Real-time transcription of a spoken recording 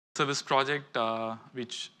service project,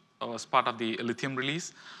 which was part of the Lithium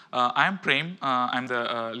release. I am Prem. I'm the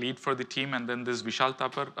lead for the team, and then this Vishal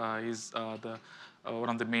Thapar is one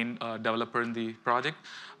of the main developer in the project.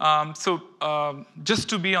 Just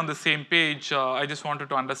to be on the same page, I just wanted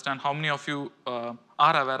to understand how many of you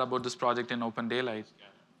are aware about this project in Open Daylight?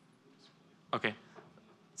 Okay.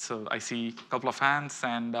 So I see a couple of hands,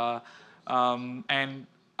 and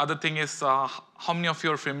other thing is, how many of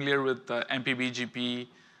you are familiar with MPBGP?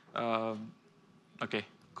 Okay,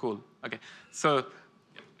 cool. Okay, so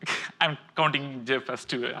I'm counting Jeff as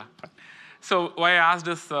two. Yeah. So why I asked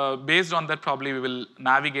is, based on that, probably we will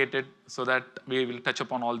navigate it so that we will touch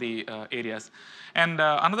upon all the areas. And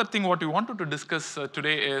another thing what we wanted to discuss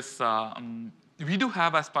today is, we do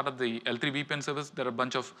have, as part of the L3 VPN service, there are a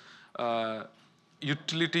bunch of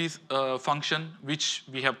utilities function which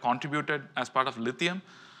we have contributed as part of Lithium.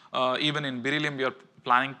 Even in Beryllium, we are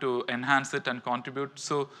planning to enhance it and contribute.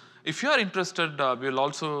 So if you are interested, we'll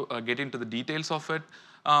also get into the details of it.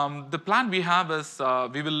 The plan we have is,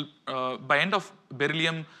 we will, by end of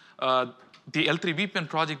Beryllium, the L3 VPN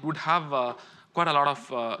project would have quite a lot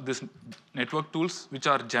of this network tools which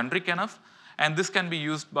are generic enough. And this can be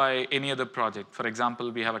used by any other project. For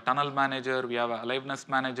example, we have a tunnel manager, we have a aliveness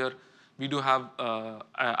manager, we do have a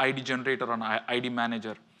ID generator on ID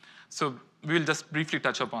manager. So we will just briefly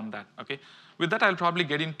touch upon that, okay? With that, I'll probably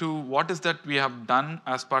get into what is that we have done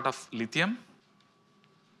as part of Lithium.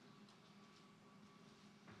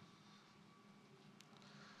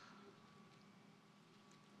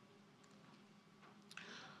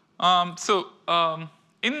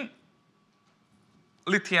 In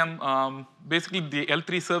Lithium, basically the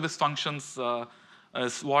L3 service functions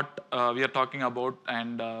is what we are talking about,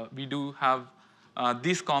 and we do have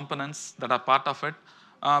these components that are part of it.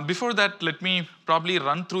 Before that, let me probably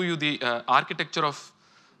run through you the architecture of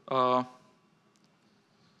the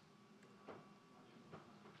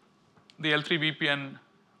L3 VPN.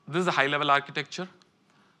 This is a high-level architecture.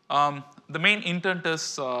 The main intent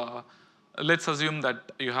is, let's assume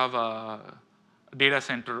that you have a data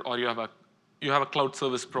center, or you have a cloud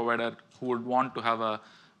service provider who would want to have a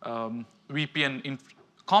VPN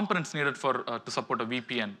components needed for to support a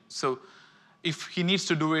VPN. So if he needs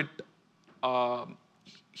to do it,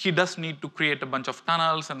 he does need to create a bunch of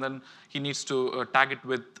tunnels, and then he needs to tag it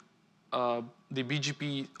with the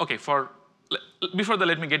BGP. Okay, before that,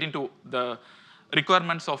 let me get into the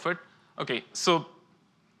requirements of it. Okay, so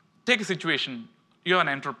take a situation. You have an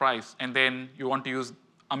enterprise, and then you want to use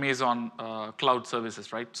Amazon cloud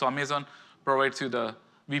services, right? So Amazon provides you the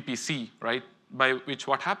VPC, right? By which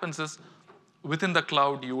what happens is, within the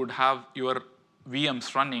cloud, you would have your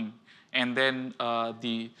VMs running, and then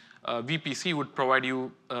the VPC would provide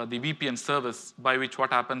you the VPN service, by which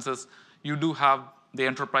what happens is, you do have the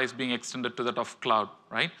enterprise being extended to that of cloud,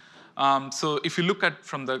 right? So if you look at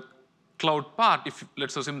from the cloud part,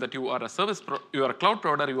 let's assume that you are you are a cloud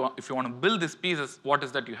provider, if you want to build these pieces, what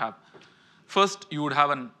is that you have? First, you would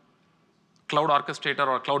have a cloud orchestrator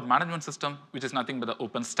or cloud management system, which is nothing but the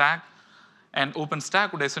OpenStack. And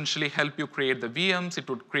OpenStack would essentially help you create the VMs. It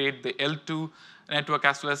would create the L2 network,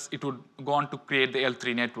 as well as it would go on to create the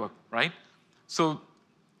L3 network, right? So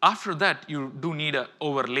after that, you do need an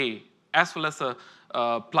overlay, as well as a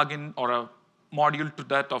plugin or a module to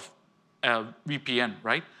that of VPN,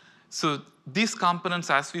 right? So these components,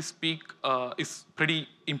 as we speak, is pretty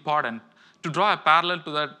important. To draw a parallel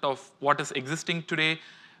to that of what is existing today,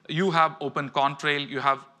 you have Open Contrail, you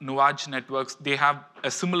have Nuage Networks. They have a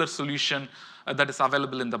similar solution that is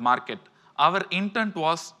available in the market. Our intent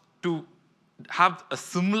was to have a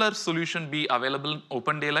similar solution be available in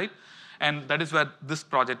Open Daylight, and that is where this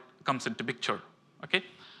project comes into picture, okay?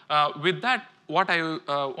 With that, what I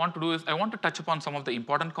want to do is, I want to touch upon some of the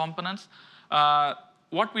important components.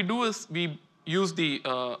 What we do is, we use the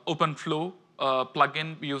OpenFlow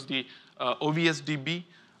plugin, we use the OVSDB.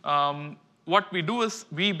 What we do is,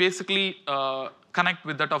 we basically connect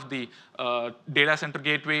with that of the data center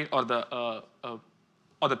gateway, or the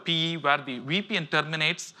PE, where the VPN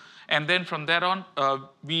terminates. And then from there on,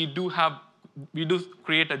 we do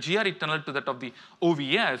create a GRE tunnel to that of the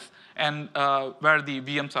OVS, and where the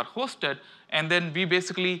VMs are hosted. And then we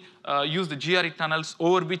basically use the GRE tunnels,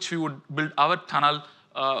 over which we would build our tunnel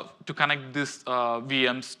to connect these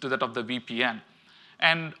VMs to that of the VPN.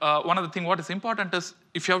 And one of the things what is important is,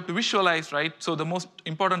 if you have to visualize, right? So the most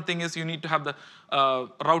important thing is, you need to have the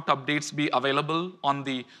route updates be available on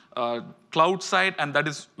the cloud side, and that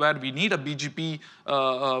is where we need a BGP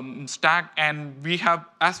stack. And we have,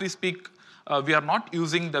 as we speak, we are not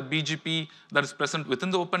using the BGP that is present within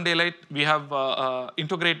the Open Daylight. We have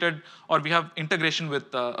integrated, or we have integration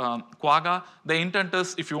with Quagga. The intent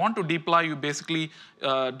is, if you want to deploy, you basically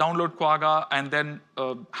download Quagga and then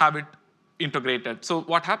have it integrated. So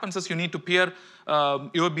what happens is you need to pair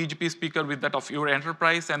your BGP speaker with that of your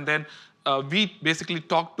enterprise, and then we basically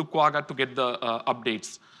talk to Quagga to get the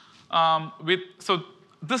updates. So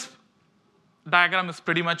this diagram is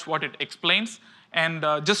pretty much what it explains. And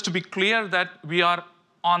just to be clear that we are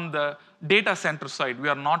on the data center side. We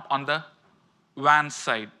are not on the WAN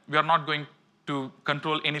side. We are not going to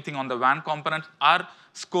control anything on the WAN component. Our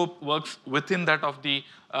scope works within that of the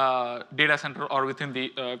data center or within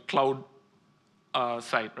the cloud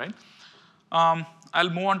side, right? I'll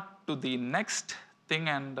move on to the next thing,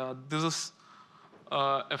 and this is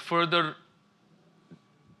a further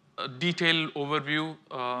detailed overview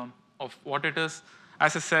of what it is.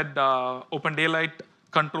 As I said, Open Daylight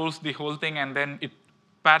controls the whole thing, and then it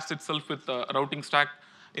pairs itself with the routing stack.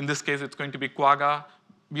 In this case, it's going to be Quagga.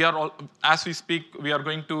 We are all, as we speak, we are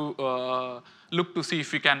going to look to see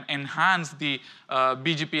if we can enhance the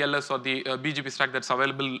BGP LS or the BGP stack that's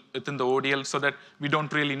available within the ODL, so that we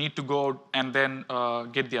don't really need to go out and then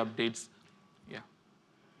get the updates. Yeah.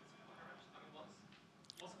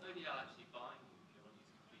 What's ODL actually buying you if you're not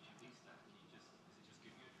using BGP stack? Is it just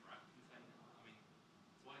giving you a track container? I mean,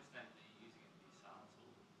 to what extent are you using it for these SANs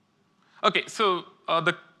or? Okay, so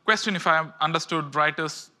the question, if I understood right,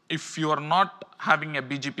 is if you are not having a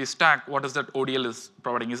BGP stack, what is that ODL is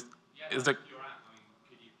providing? Is the You're at, I mean,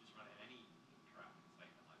 could you just run it any track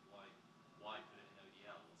container? Like, why put it in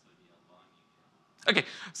ODL? What's ODL buying you here? Okay,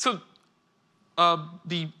 so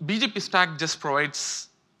the BGP stack just provides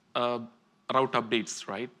route updates,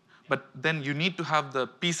 right? But then you need to have the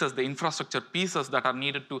pieces, the infrastructure pieces that are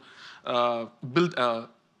needed to build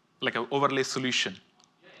like an overlay solution,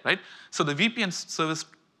 right? So the VPN service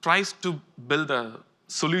tries to build a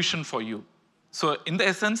solution for you. So in the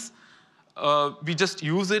essence, we just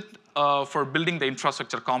use it for building the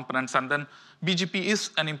infrastructure components, and then BGP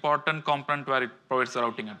is an important component where it provides the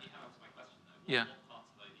routing. Yeah.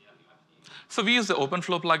 So we use the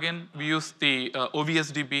OpenFlow plugin. We use the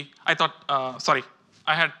OVSDB. I thought, sorry,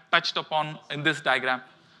 I had touched upon in this diagram.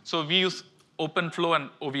 So we use OpenFlow and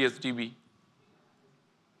OVSDB.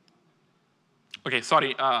 Okay,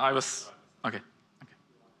 sorry, I was, okay.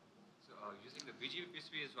 So using the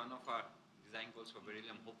BGP is one of our design goals for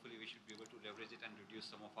Beryllium. Hopefully we should be able to leverage it and reduce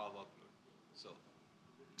some of our workload. So,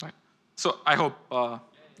 Right. So I hope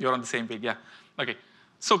you're on the same page, yeah. Okay,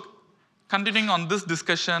 so continuing on this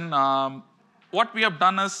discussion, what we have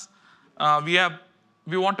done is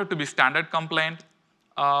we wanted to be standard compliant.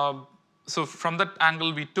 So from that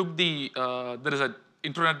angle, we took the, there is an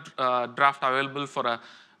internet draft available for a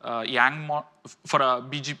for a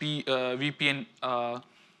BGP VPN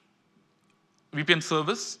VPN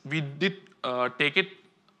service. We did take it,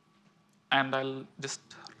 and I'll just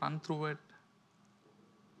run through it.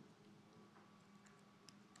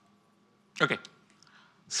 Okay,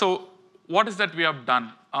 so what is that we have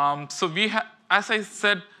done? So we have, as I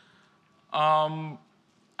said,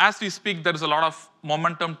 as we speak, there is a lot of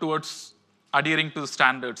momentum towards adhering to the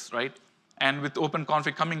standards, right? And with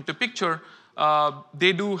OpenConfig coming to picture,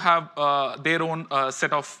 they do have their own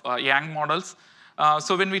set of Yang models.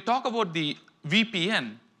 So when we talk about the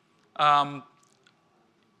VPN,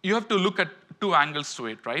 you have to look at two angles to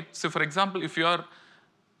it, right? So for example, if you are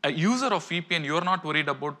a user of VPN, you're not worried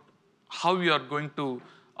about how you are going to,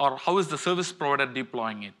 or how is the service provider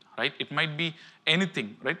deploying it, right? It might be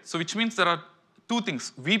anything, right? So which means there are two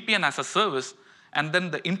things, VPN as a service, and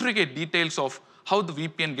then the intricate details of how the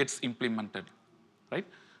VPN gets implemented, right?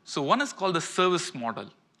 So one is called the service model.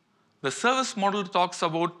 The service model talks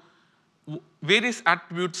about various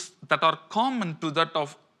attributes that are common to that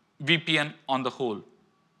of VPN on the whole,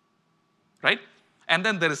 right? And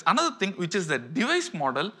then there is another thing, which is the device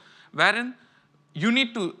model, wherein you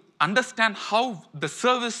need to understand how the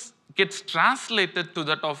service gets translated to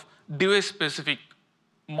that of device-specific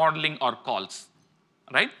modeling or calls,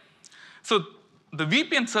 right? So the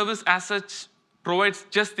VPN service as such provides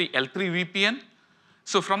just the L3 VPN.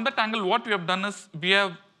 So from that angle, what we have done is we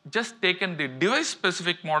have just taken the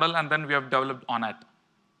device-specific model and then we have developed on it,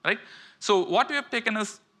 right? So what we have taken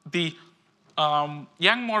is the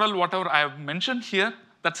Yang model, whatever I have mentioned here,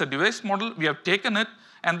 that's a device model. We have taken it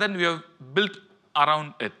and then we have built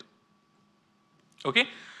around it. Okay,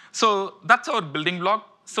 so that's our building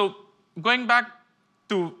block. So going back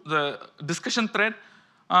to the discussion thread,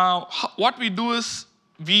 what we do is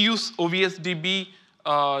we use OVSDB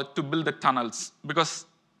to build the tunnels, because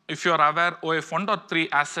if you are aware, OF 1.3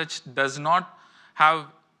 as such does not have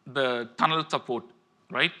the tunnel support,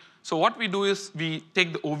 right? So what we do is we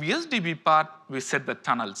take the OVSDB part, we set the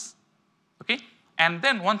tunnels, okay? And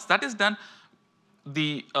then once that is done,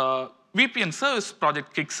 the VPN service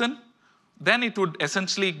project kicks in, then it would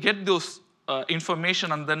essentially get those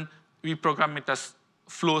information, and then we program it as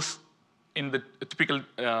flows in the typical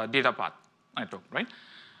data path network, right?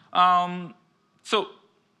 So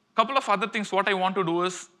couple of other things what I want to do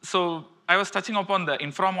is, so I was touching upon the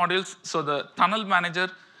infra modules. So the tunnel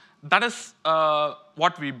manager, that is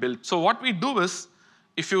what we built. So what we do is,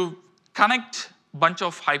 if you connect bunch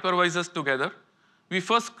of hypervisors together, we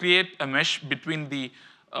first create a mesh between the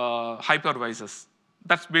hypervisors.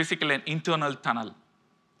 That's basically an internal tunnel,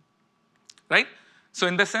 right? So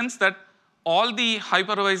in the sense that all the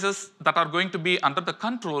hypervisors that are going to be under the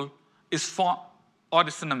control is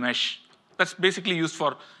in a mesh. That's basically used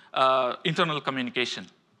for internal communication.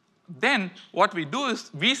 Then what we do is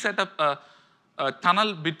we set up a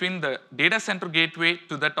tunnel between the data center gateway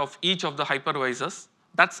to that of each of the hypervisors.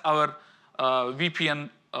 That's our VPN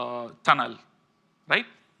tunnel, right?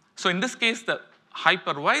 So in this case, the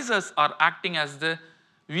hypervisors are acting as the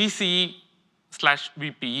VCE/VPE,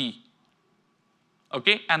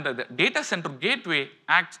 okay? And the data center gateway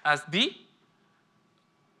acts as the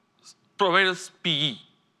provider's PE,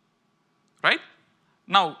 right?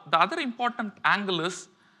 Now, the other important angle is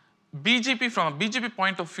BGP. From a BGP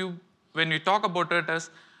point of view, when we talk about it, is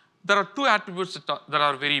there are two attributes that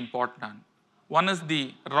are very important. One is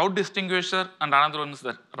the route distinguisher, and another one is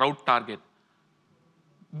the route target.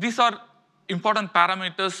 These are important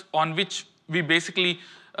parameters on which we basically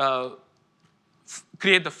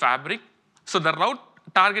create the fabric. So the route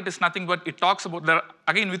target is nothing but it talks about,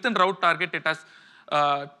 again, within route target, it has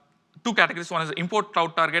two categories. One is the import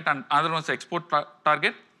route target, and another one is the export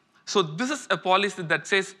target. So this is a policy that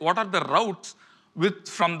says what are the routes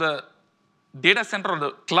from the data center or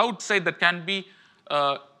the cloud side that can be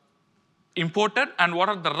imported, and what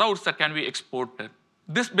are the routes that can be exported.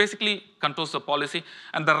 This basically controls the policy.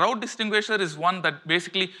 And the route distinguisher is one that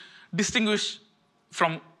basically distinguish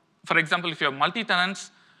from, for example, if you have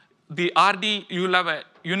multi-tenants, the RD, you will have a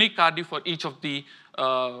unique RD for each of the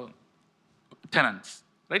tenants,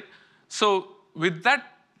 right? So with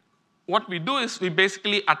that, what we do is we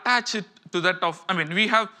basically attach it to that of, we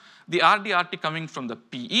have the RD/RT coming from the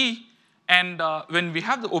PE, and when we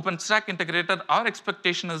have the OpenStack integrator, our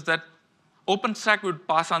expectation is that OpenStack would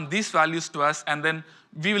pass on these values to us, and then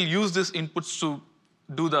we will use these inputs to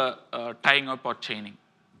do the tying up or chaining.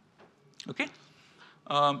 Okay?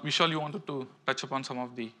 Vishal, you wanted to touch upon some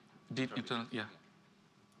of the internal, yeah.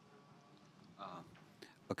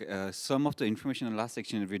 Okay, some of the information in the last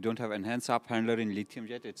section, we don't have enhanced app handler in Lithium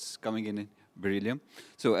yet. It's coming in Beryllium.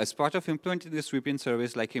 So as part of implementing this VPN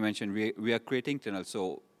service, like you mentioned, we are creating tunnels.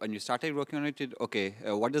 So when you started working on it, okay,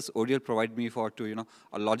 what does ODL provide me for to,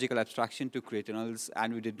 a logical abstraction to create tunnels,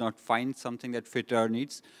 and we did not find something that fit our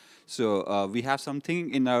needs. So we have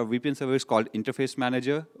something in our VPN service called Interface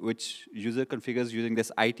Manager, which user configures using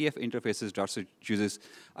this ITF interfaces. So it uses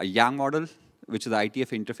a YANG model, which is the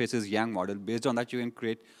ITF interfaces YANG model. Based on that, you can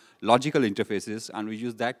create logical interfaces, and we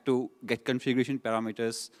use that to get configuration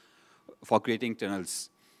parameters for creating tunnels.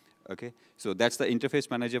 Okay, so that's the interface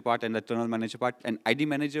manager part and the tunnel manager part. And ID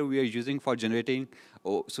manager we are using for generating.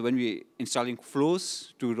 So when we installing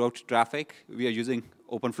flows to route traffic, we are using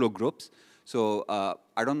OpenFlow groups. So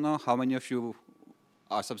I don't know how many of you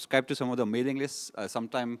are subscribed to some of the mailing lists.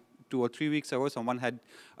 Sometime 2 or 3 weeks ago, someone had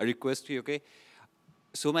a request to, okay,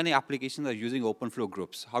 so many applications are using OpenFlow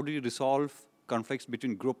groups. How do you resolve conflicts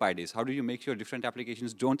between group IDs? How do you make sure different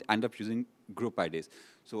applications don't end up using group IDs?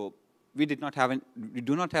 So we do not have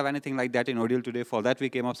anything like that in ODL today. For that, we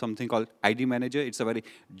came up with something called ID Manager. It's a very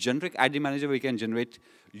generic ID Manager. We can generate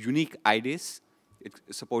unique IDs. It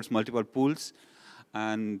supports multiple pools.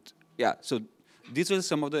 And yeah, so these were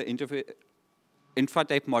some of the infra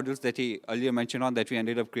type modules that he earlier mentioned on that we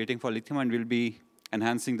ended up creating for Lithium, and we'll be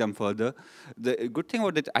enhancing them further. The good thing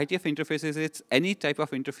about the ITF interface is it's any type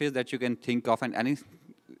of interface that you can think of, and any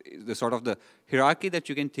the sort of the hierarchy that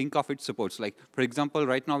you can think of it supports. Like, for example,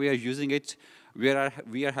 right now we are using it, we are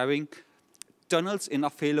having tunnels in a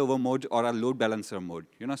failover mode or a load balancer mode.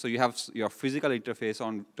 So you have your physical interface,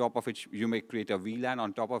 on top of it you may create a VLAN,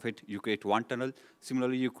 on top of it you create one tunnel.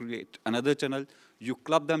 Similarly, you create another tunnel, you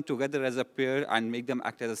club them together as a pair and make them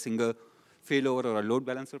act as a single failover or a load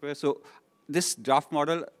balancer pair. So this draft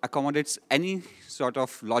model accommodates any sort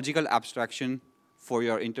of logical abstraction for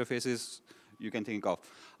your interfaces you can think of.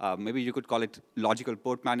 Maybe you could call it logical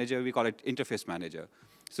port manager. We call it interface manager.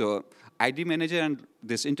 So ID manager and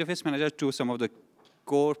this interface manager, to some of the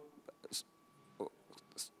core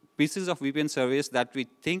pieces of VPN service that we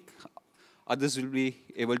think others will be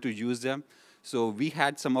able to use them. So we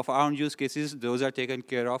had some of our own use cases. Those are taken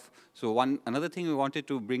care of. So another thing we wanted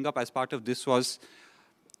to bring up as part of this was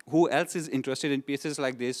who else is interested in pieces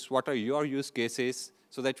like this? What are your use cases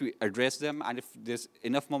so that we address them? And if there's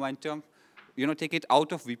enough momentum, take it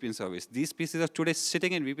out of VPN service. These pieces are today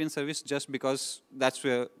sitting in VPN service just because that's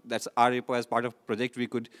our repo as part of project. We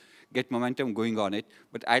could get momentum going on it.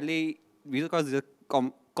 But ideally, because the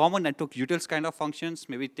common network utils kind of functions,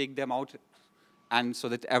 maybe take them out and so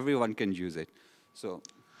that everyone can use it. So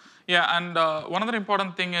yeah, and one other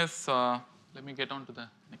important thing is, let me get on to the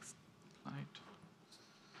next slide.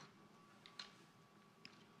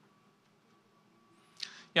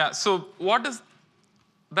 Yeah, so what is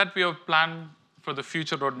that we have planned for the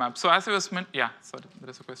future roadmap? So as I was meant, yeah, sorry, there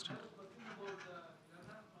is a question.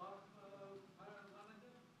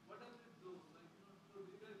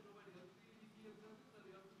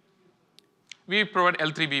 We provide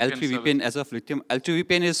L3 VPN L3 VPN service. as of Lithium. L2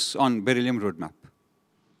 VPN is on Beryllium roadmap.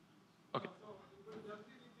 Okay.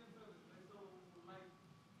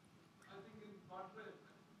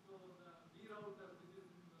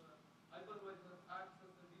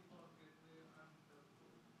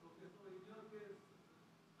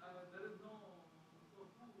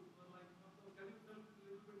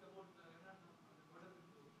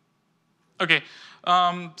 Okay,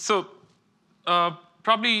 so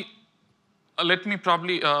probably let me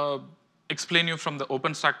probably explain you from the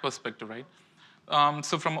OpenStack perspective, right?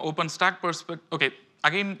 So from OpenStack perspective, okay,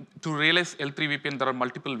 again, to realize L3 VPN, there are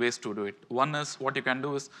multiple ways to do it. One is what you can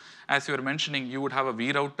do is, as you were mentioning, you would have a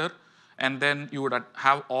vRouter, and then you would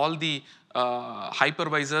have all the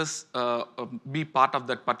hypervisors be part of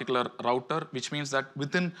that particular router, which means that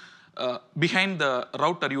behind the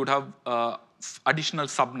router, you would have additional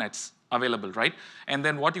subnets available, right? And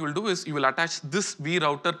then what you will do is you will attach this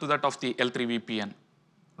vRouter to that of the L3 VPN,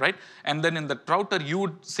 right? And then in the router, you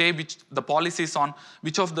would say which the policies on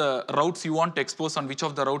which of the routes you want to expose on which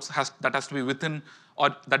of the routes that has to be within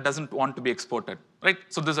or that doesn't want to be exported, right?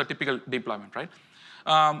 So this is a typical deployment, right?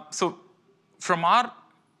 So from our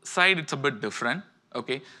side, it's a bit different,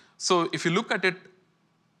 okay? So if you look at it,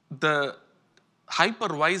 the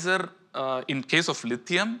hypervisor in case of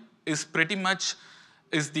Lithium is pretty much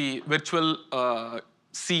the virtual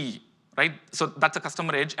CE, right? So that's a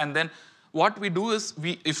customer edge. And then what we do is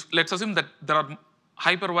let's assume that there are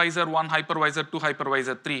hypervisor 1, hypervisor 2,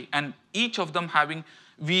 hypervisor 3, and each of them having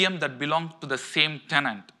VM that belong to the same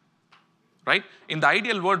tenant, right? In the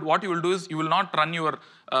ideal world, what you will do is you will not run your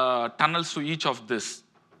tunnels to each of this,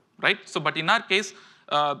 right? So, but in our case,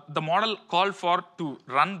 the model called for to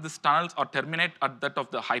run these tunnels or terminate at that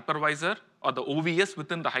of the hypervisor or the OVS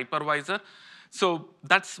within the hypervisor. So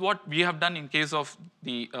that's what we have done in case of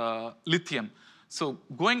the Lithium. So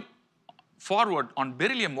going forward on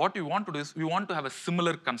Beryllium, what we want to do is we want to have a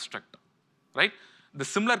similar construct, right? The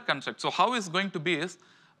similar construct. So how it's going to be is,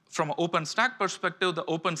 from an OpenStack perspective, the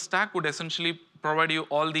OpenStack would essentially provide you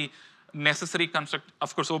all the necessary construct.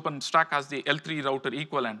 Of course, OpenStack has the L3 router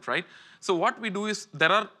equivalent, right? So what we do is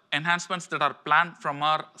there are enhancements that are planned from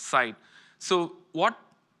our side. So what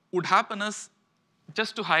would happen is,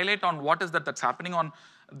 just to highlight on what is that's happening on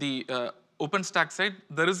the OpenStack side,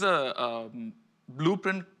 there is a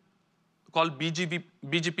blueprint called BGP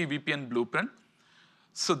VPN blueprint.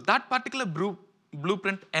 So that particular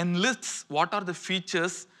blueprint enlists what are the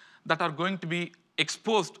features that are going to be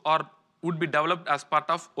exposed or would be developed as part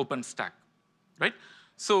of OpenStack, right?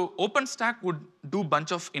 So OpenStack would do a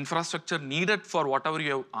bunch of infrastructure needed for whatever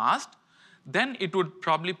you have asked. Then it would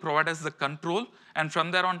probably provide us the control, and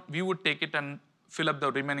from there on, we would take it and fill up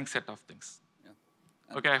the remaining set of things.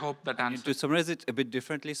 Yeah. Okay, I hope that answers. To summarize it a bit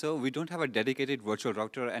differently, so we don't have a dedicated virtual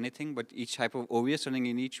router or anything, but each type of OVS running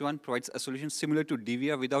in each one provides a solution similar to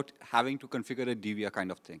DVR without having to configure a DVR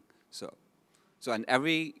kind of thing. So and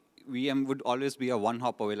every VM would always be a one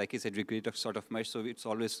hop away. Like you said, we create a sort of mesh, so it's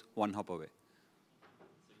always one hop away. So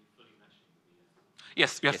you're fully meshing the VMs?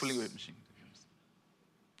 Yes, we are fully meshing.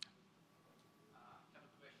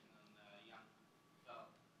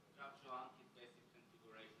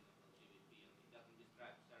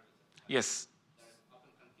 Yes. There is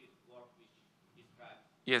often confused work which describes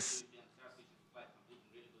yes. service which is quite complete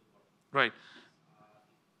and really good work. Right.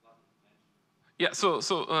 Yeah,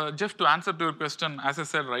 so Jeff, to answer to your question, as I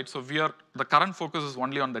said, right, so the current focus is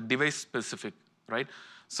only on the device specific, right?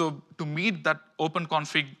 So to meet that open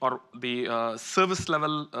config or the service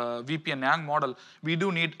level VPN YANG model, we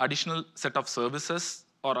do need additional set of services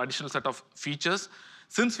or additional set of features.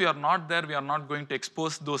 Since we are not there, we are not going to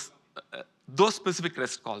expose those specific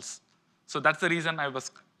REST calls. So that's the reason I was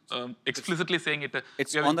explicitly saying it.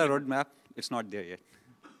 It's we have on the roadmap. It's not there yet.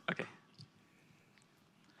 Okay.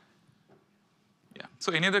 Yeah.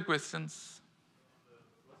 So any other questions?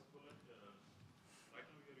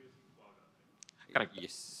 Correct.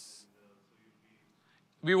 Yes.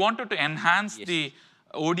 We wanted to enhance Yes. the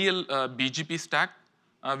ODL BGP stack.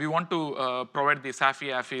 We want to provide the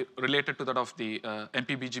SAFI AFI related to that of the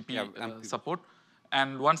MPBGP Yeah, MP. support.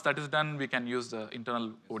 And once that is done, we can use the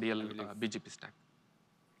internal ODL believe. BGP stack.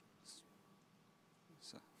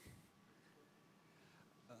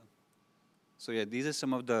 So yeah, these are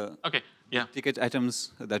some of the Okay. Yeah. ticket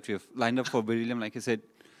items that we have lined up for Beryllium. Like I said,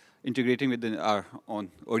 integrating with our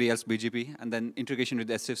own ODL's BGP, and then integration with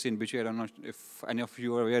the SFC and BGP. I don't know if any of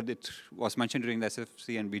you are aware that it was mentioned during the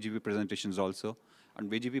SFC and BGP presentations also. On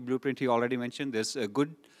BGP blueprint, he already mentioned there's a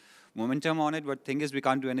good momentum on it, but thing is we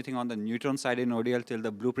can't do anything on the Neutron side in ODL till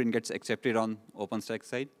the blueprint gets accepted on OpenStack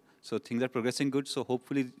side. So things are progressing good. So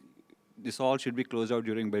hopefully this all should be closed out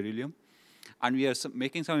during Beryllium. And we are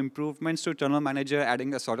making some improvements to Tunnel Manager,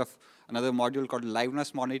 adding a sort of another module called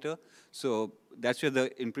Liveness Monitor. So that's where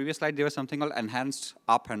in previous slide, there was something called Enhanced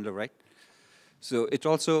ARP Handler, right? So it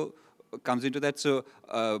also comes into that. So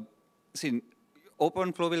see,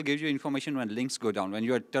 OpenFlow will give you information when links go down. When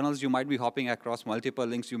you're at tunnels, you might be hopping across multiple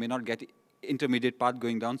links. You may not get intermediate path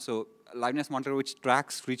going down. So Liveness Monitor, which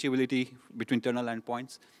tracks reachability between tunnel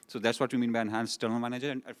endpoints. So that's what we mean by Enhanced Tunnel Manager.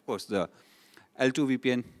 And of course, the L2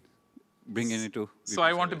 VPN. Bringing it to so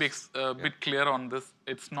I want to be a bit clear on this.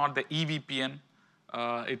 It's not the eVPN.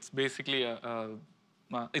 It's basically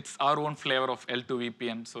it's our own flavor of L2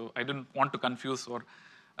 VPN. So I didn't want to confuse, or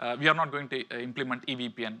we are not going to implement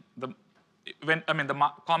eVPN. The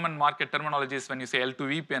common market terminology is when you say L2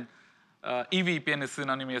 VPN, eVPN is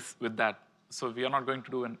synonymous with that. So we are not going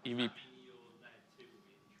to do an eVPN.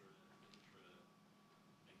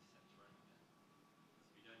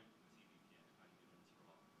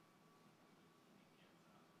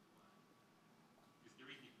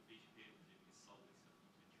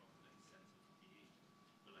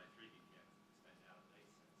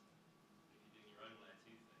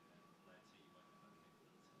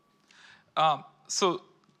 So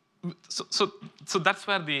that's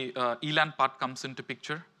where the ELAN part comes into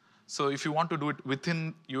picture. So if you want to do it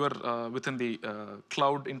within your within the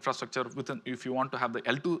cloud infrastructure, if you want to have the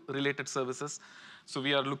L2 related services, so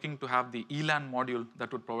we are looking to have the ELAN module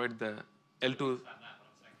that would provide the L2.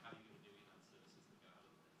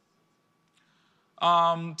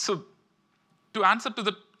 So to answer to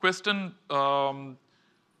the question,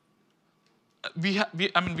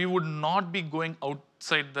 we would not be going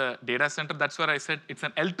outside the data center. That's where I said it's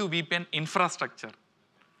an L2 VPN infrastructure.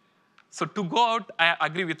 So to go out, I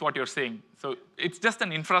agree with what you're saying. So it's just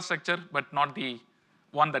an infrastructure, but not the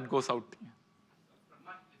one that goes out.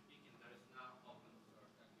 Pragmatically speaking, there is now open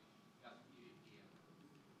source that just EVPN.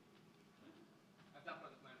 I've done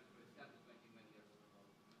product management for 10 to 20 many years ago.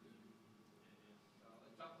 So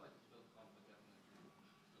it sounds like it will come, but definitely.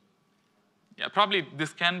 Yeah, probably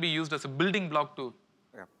this can be used as a building block to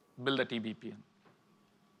build a TBPN.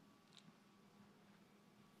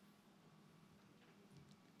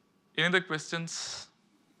 Any other questions?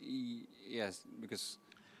 Yes, because.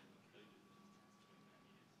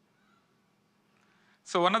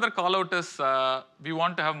 So one other call out is we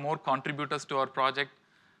want to have more contributors to our project.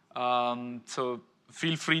 So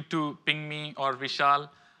feel free to ping me or Vishal.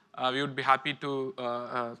 We would be happy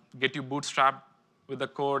to get you bootstrapped with the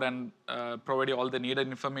code and provide you all the needed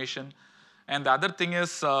information. And the other thing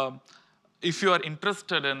is, if you are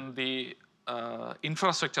interested in the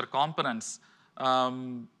infrastructure components,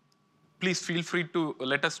 please feel free to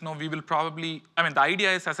let us know. We will probably, the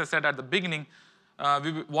idea is, as I said at the beginning,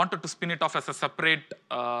 we wanted to spin it off as a separate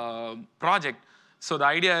project. So the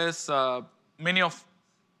idea is many of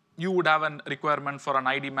you would have a requirement for an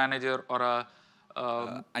ID manager or a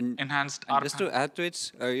enhanced and just to add to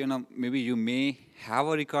it, maybe you may have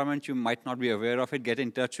a requirement, you might not be aware of it. Get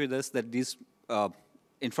in touch with us that these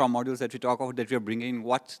infra modules that we talk about, that we are bringing,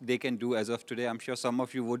 what they can do as of today. I'm sure some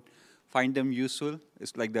of you would find them useful.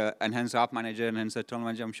 It's like the enhanced app manager, enhanced tunnel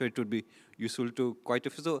manager. I'm sure it would be useful to quite a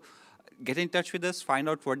few. So get in touch with us, find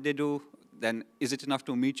out what they do. Then is it enough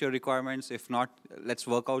to meet your requirements? If not, let's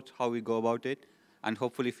work out how we go about it. And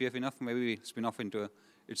hopefully, if you have enough, maybe we spin off into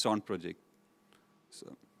its own project.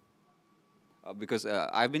 So, because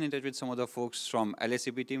I've been in touch with some of the folks from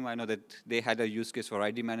LACP team. I know that they had a use case for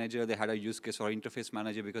ID manager. They had a use case for interface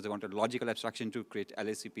manager because they wanted logical abstraction to create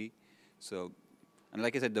LACP. So, and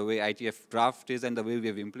like I said, the way ITF draft is and the way we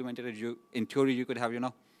have implemented it, in theory, you could have,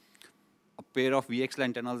 a pair of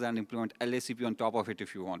VXLAN tunnels and implement LACP on top of it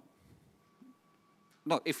if you want.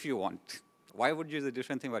 No, if you want. Why would you use a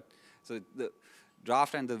different thing? But so the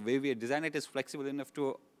draft and the way we design it is flexible enough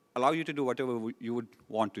to allow you to do whatever you would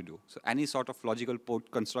want to do. So any sort of logical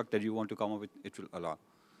port construct that you want to come up with, it will allow.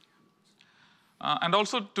 And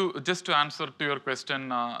also, just to answer to your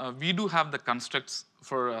question, we do have the constructs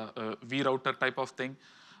for vRouter type of thing.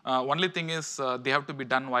 Only thing is they have to be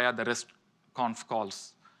done via the REST conf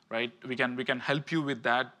calls, right? We can help you with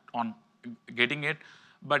that on getting it,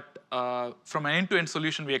 but from an end-to-end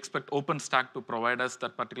solution, we expect OpenStack to provide us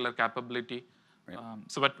that particular capability. Right.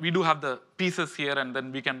 But we do have the pieces here, and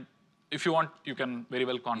then we can, if you want, you can very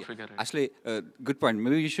well configure it. Actually, good point.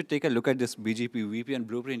 Maybe you should take a look at this BGP VPN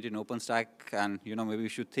blueprint in OpenStack, and maybe you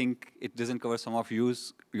should think it doesn't cover some of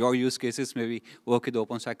your use cases. Maybe work with the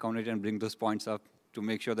OpenStack community and bring those points up to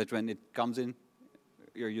make sure that when it comes in,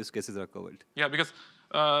 your use cases are covered. Yeah, because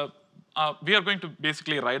we are going to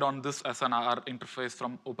basically ride on this as an R interface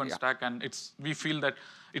from OpenStack, and we feel that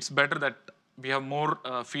it's better that we have more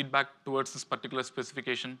feedback towards this particular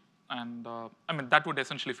specification, and I mean that would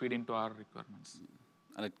essentially feed into our requirements.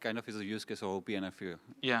 And it kind of is a use case of OPNF here.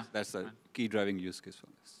 Yeah, that's a key driving use case for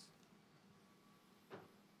this.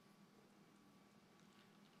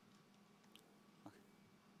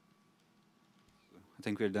 I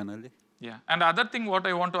think we're done early. Yeah, and the other thing what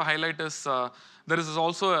I want to highlight is there is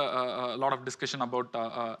also a lot of discussion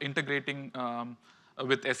about integrating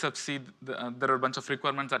with SFC. There are a bunch of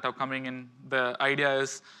requirements that are coming in. The idea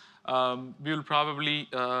is we will probably,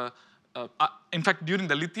 in fact, during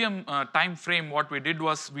the lithium time frame, what we did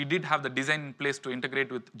was we did have the design in place to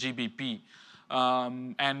integrate with GBP.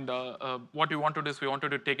 What we want to do is we wanted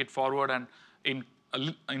to take it forward, and in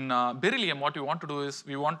beryllium, what we want to do is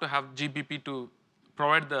we want to have GBP to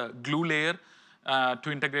provide the glue layer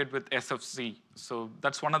to integrate with SFC. So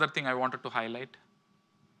that's one other thing I wanted to highlight.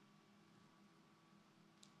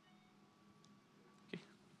 Okay.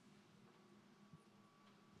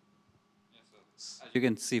 As you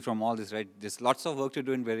can see from all this, right, there's lots of work to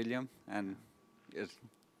do in beryllium, and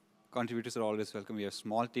contributors are always welcome. We have a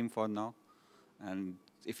small team for now, and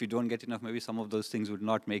if you don't get enough, maybe some of those things would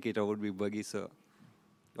not make it or would be buggy, so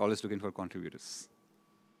always looking for contributors.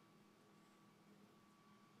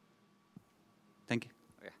 Thank you.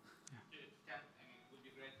 Yeah. It would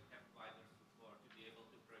be great to have wider support to be able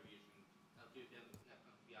to provision LTM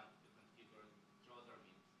network beyond to configure through other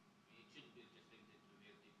means. It shouldn't be just limited to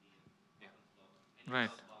VPN and OpenFlow.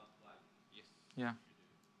 Right. Yes. Yeah.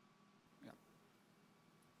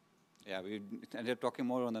 Yeah, we ended up talking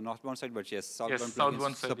more on the northbound side, but yes,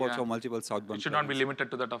 southbound side, support for multiple southbound. It should not be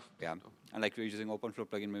limited to that of. Yeah, and like we're using OpenFlow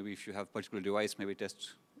plugin, maybe if you have particular device, maybe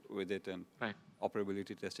test with it and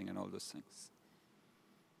operability testing and all those things.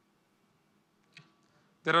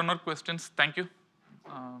 There are no questions. Thank you.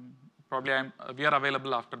 Probably we are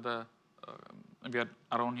available after the, we are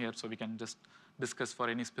around here, so we can just discuss for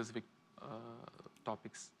any specific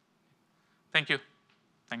topics. Thank you.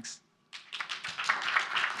 Thanks.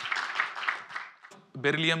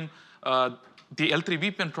 Beryllium, the L3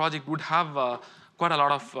 VPN project would have quite a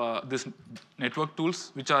lot of these network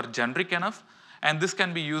tools which are generic enough, and this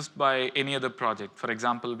can be used by any other project. For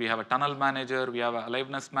example, we have a tunnel manager, we have a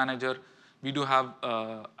aliveness manager, we do have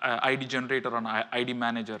a ID generator on ID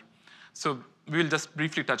manager. So we will just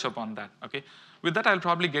briefly touch upon that, okay? With that, I'll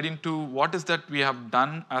probably get into what is that we have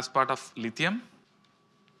done as part of lithium.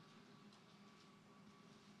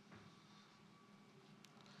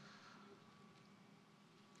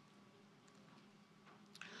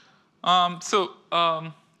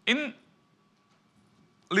 In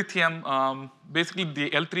lithium, basically the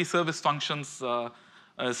L3 service functions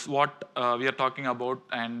is what we are talking about,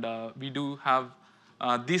 and we do have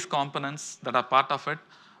these components that are part of it.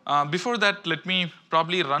 Before that, let me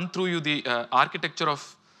probably run through you the architecture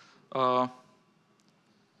of the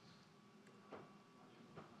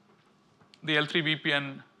L3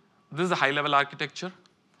 VPN. This is a high-level architecture.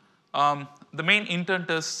 The main intent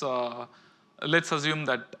is, let's assume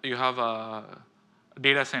that you have a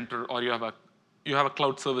data center or you have a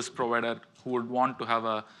cloud service provider who would want to have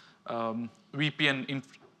a VPN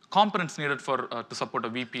components needed for to support a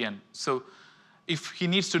VPN. So if he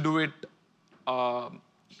needs to do it,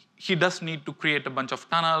 he does need to create a bunch of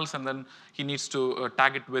tunnels, and then he needs to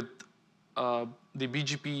tag it with the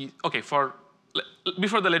BGP. Okay,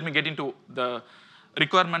 before that, let me get into the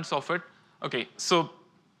requirements of it. Okay, so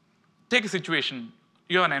take a situation.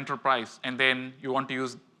 You have an enterprise, and then you want to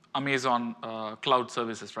use Amazon cloud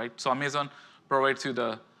services, right? So Amazon provides you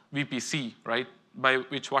the VPC, right? By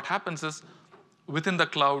which what happens is, within the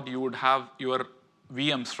cloud, you would have your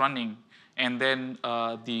VMs running, and then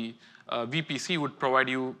the VPC would provide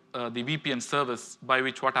you the VPN service, by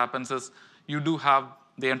which what happens is you do have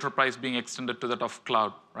the enterprise being extended to that of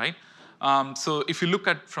cloud, right? So if you look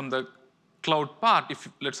at from the cloud part, if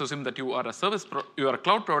let's assume that you are a you are a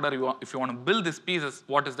cloud provider, if you want to build these pieces,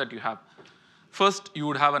 what is that you have? First, you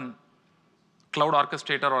would have an cloud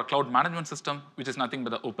orchestrator or a cloud management system, which is nothing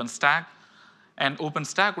but the OpenStack. And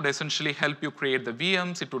OpenStack would essentially help you create the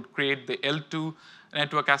VMs. It would create the L2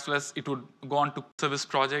 network, as well as it would go on to service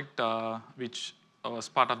project, which was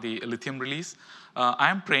part of the Lithium release. I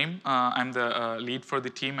am Prem. I'm the lead for the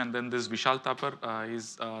team. And then this Vishal Thapar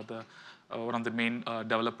is one of the main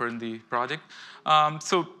developer in the project.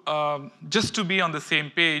 Just to be on the same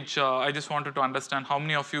page, I just wanted to understand how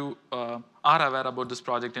many of you are aware about this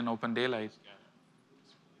project in Open Daylight?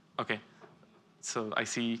 Okay. So I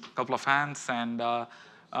see a couple of hands, and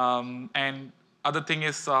other thing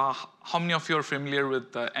is, how many of you are familiar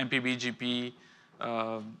with MPBGP?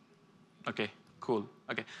 Okay, cool.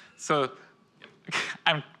 Okay, so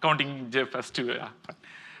I'm counting Jeff as two. Yeah.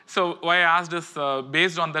 So why I asked is,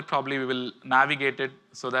 based on that, probably we will navigate it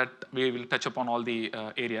so that we will touch upon all the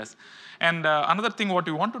areas. And another thing what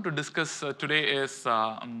we wanted to discuss today is,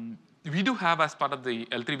 we do have, as part of the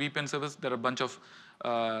L3 VPN service, there are a bunch of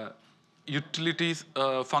utilities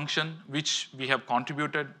function which we have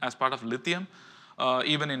contributed as part of Lithium.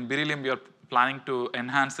 Even in Beryllium, we are planning to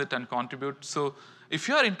enhance it and contribute. So if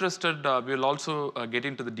you are interested, we will also get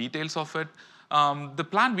into the details of it. The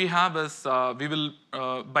plan we have is, we will,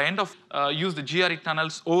 by end of, use the GRE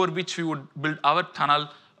tunnels over which we would build our tunnel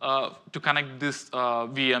to connect these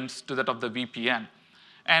VMs to that of the VPN.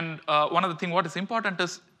 And one of the things what is important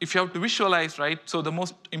is, if you have to visualize, right? So the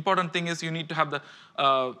most important thing is you need to have the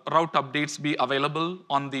route updates be available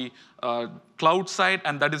on the cloud side,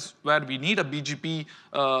 and that is where we need a BGP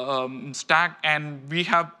stack. And we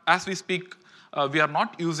have, as we speak, we are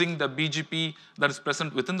not using the BGP that is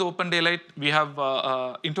present within the Open Daylight. We have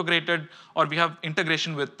integrated, or we have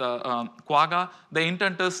integration with Quagga. The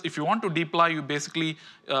intent is, if you want to deploy, you basically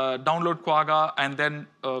download Quagga and then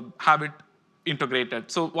have it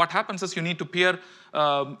integrated. So what happens is, you need to pair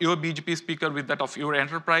your BGP speaker with that of your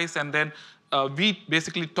enterprise, and then we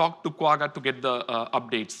basically talk to Quagga to get the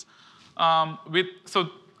updates. So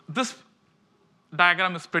this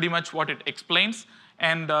diagram is pretty much what it explains.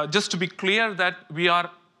 And just to be clear, that we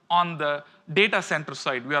are on the data center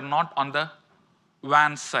side. We are not on the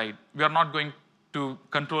WAN side. We are not going to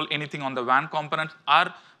control anything on the WAN component.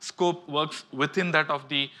 Our scope works within that of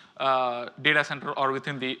the data center, or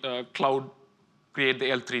within the cloud, create the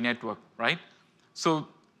L3 network, right? So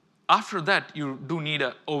after that, you do need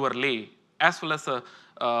an overlay, as well as a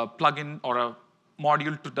plugin or a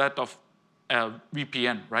module to that of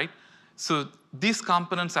VPN, right? So these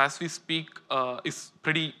components, as we speak, is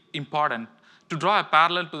pretty important. To draw a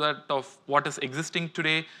parallel to that of what is existing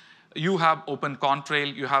today, you have Open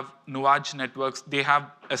Contrail, you have Nuage Networks. They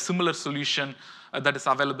have a similar solution that is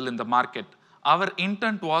available in the market. Our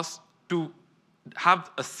intent was to have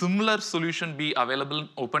a similar solution be available in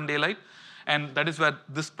Open Daylight, and that is where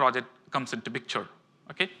this project comes into picture.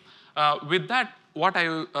 Okay. With that, what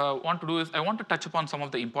I want to do is, I want to touch upon some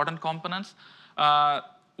of the important components.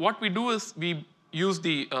 What we do is, we use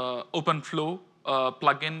the OpenFlow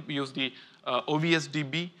plugin. We use the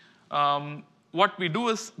OVSDB. What we do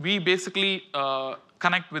is, we basically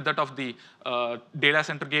connect with that of the data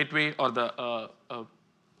center gateway, or the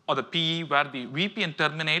PE, where the VPN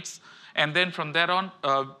terminates. And then from there on,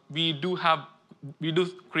 we do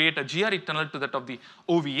create a GRE tunnel to that of the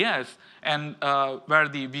OVS, and where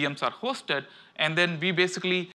the VMs are hosted. And then we basically